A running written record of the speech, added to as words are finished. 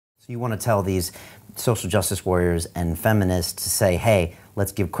So you want to tell these social justice warriors and feminists to say, hey,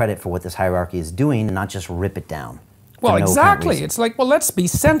 let's give credit for what this hierarchy is doing and not just rip it down. Well, exactly. It's like, well, let's be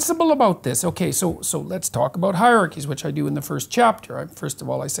sensible about this. Okay, so let's talk about hierarchies, which I do in the first chapter. First of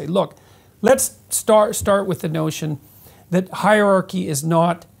all, I say, look, let's start with the notion that hierarchy is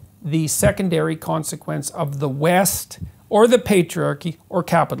not the secondary consequence of the West or the patriarchy or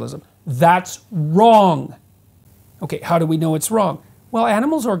capitalism. That's wrong. Okay, how do we know it's wrong? Well,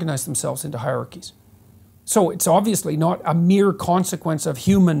 animals organize themselves into hierarchies. So it's obviously not a mere consequence of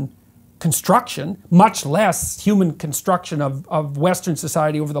human construction, much less human construction of Western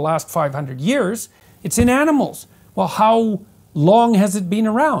society over the last 500 years. It's in animals. Well, how long has it been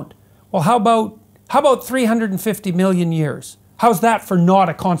around? Well, how about 350 million years? How's that for not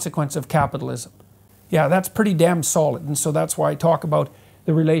a consequence of capitalism? Yeah, that's pretty damn solid. And so that's why I talk about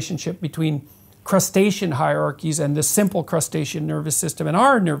the relationship between crustacean hierarchies and the simple crustacean nervous system and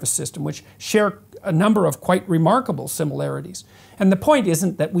our nervous system, which share a number of quite remarkable similarities. And the point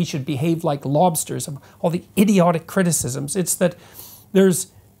isn't that we should behave like lobsters, of all the idiotic criticisms. It's that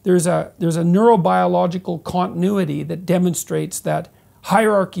there's a neurobiological continuity that demonstrates that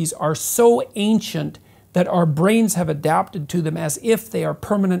hierarchies are so ancient that our brains have adapted to them as if they are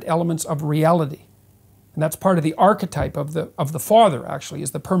permanent elements of reality. And that's part of the archetype of the father, actually,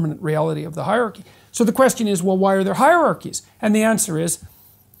 is the permanent reality of the hierarchy. So the question is, well, why are there hierarchies? And the answer is,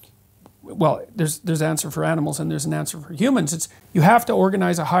 well, there's an answer for animals and there's an answer for humans. It's you have to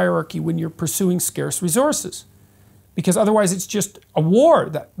organize a hierarchy when you're pursuing scarce resources, because otherwise it's just a war.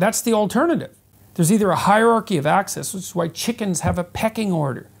 That's the alternative. There's either a hierarchy of access, which is why chickens have a pecking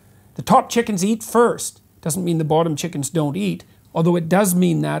order. The top chickens eat first. Doesn't mean the bottom chickens don't eat, although it does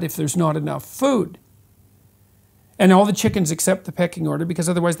mean that if there's not enough food. And all the chickens accept the pecking order because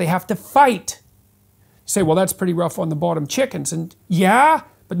otherwise they have to fight. You say, well, that's pretty rough on the bottom chickens. And yeah,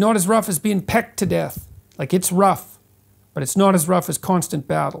 but not as rough as being pecked to death. Like, it's rough, but it's not as rough as constant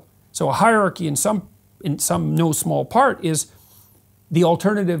battle. So a hierarchy in some no small part is the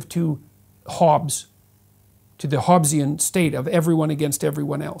alternative to Hobbes, to the Hobbesian state of everyone against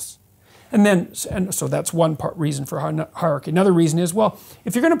everyone else. And so that's one reason for hierarchy. Another reason is, well,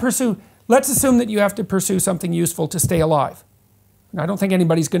 if you're going to pursue, let's assume that you have to pursue something useful to stay alive. I don't think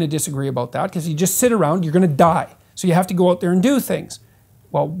anybody's going to disagree about that, because you just sit around, you're going to die. So you have to go out there and do things.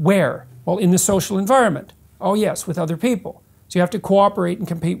 Well, where? Well, in the social environment. Oh yes, with other people. So you have to cooperate and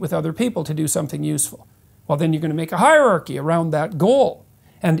compete with other people to do something useful. Well, then you're going to make a hierarchy around that goal.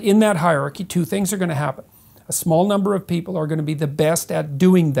 And in that hierarchy, two things are going to happen. A small number of people are going to be the best at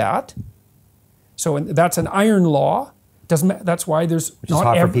doing that. So that's an iron law. That's why there's Which is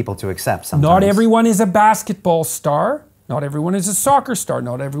hard for people to accept sometimes. Not everyone is a basketball star. Not everyone is a soccer star.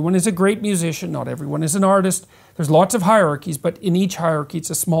 Not everyone is a great musician. Not everyone is an artist. There's lots of hierarchies, but in each hierarchy, it's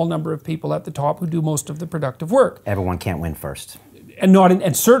a small number of people at the top who do most of the productive work. Everyone can't win first.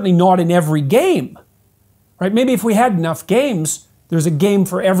 And certainly not in every game. Right? Maybe if we had enough games, there's a game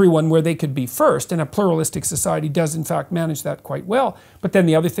for everyone where they could be first, and a pluralistic society does in fact manage that quite well. But then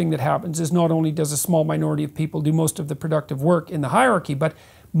the other thing that happens is not only does a small minority of people do most of the productive work in the hierarchy, but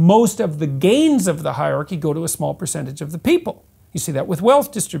most of the gains of the hierarchy go to a small percentage of the people. You see that with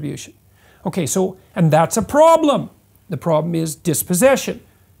wealth distribution. Okay, so, and that's a problem. The problem is dispossession.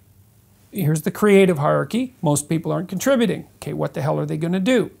 Here's the creative hierarchy. Most people aren't contributing. Okay, what the hell are they going to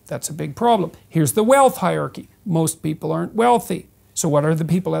do? That's a big problem. Here's the wealth hierarchy. Most people aren't wealthy. So what are the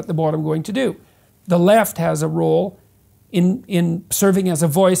people at the bottom going to do? The left has a role in serving as a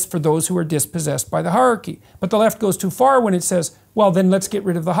voice for those who are dispossessed by the hierarchy. But the left goes too far when it says, well, then let's get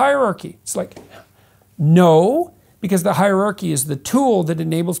rid of the hierarchy. It's like, no, because the hierarchy is the tool that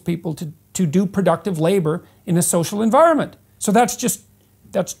enables people to do productive labor in a social environment. So that's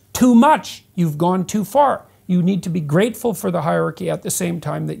too much. You've gone too far. You need to be grateful for the hierarchy at the same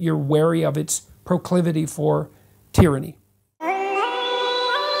time that you're wary of its proclivity for tyranny.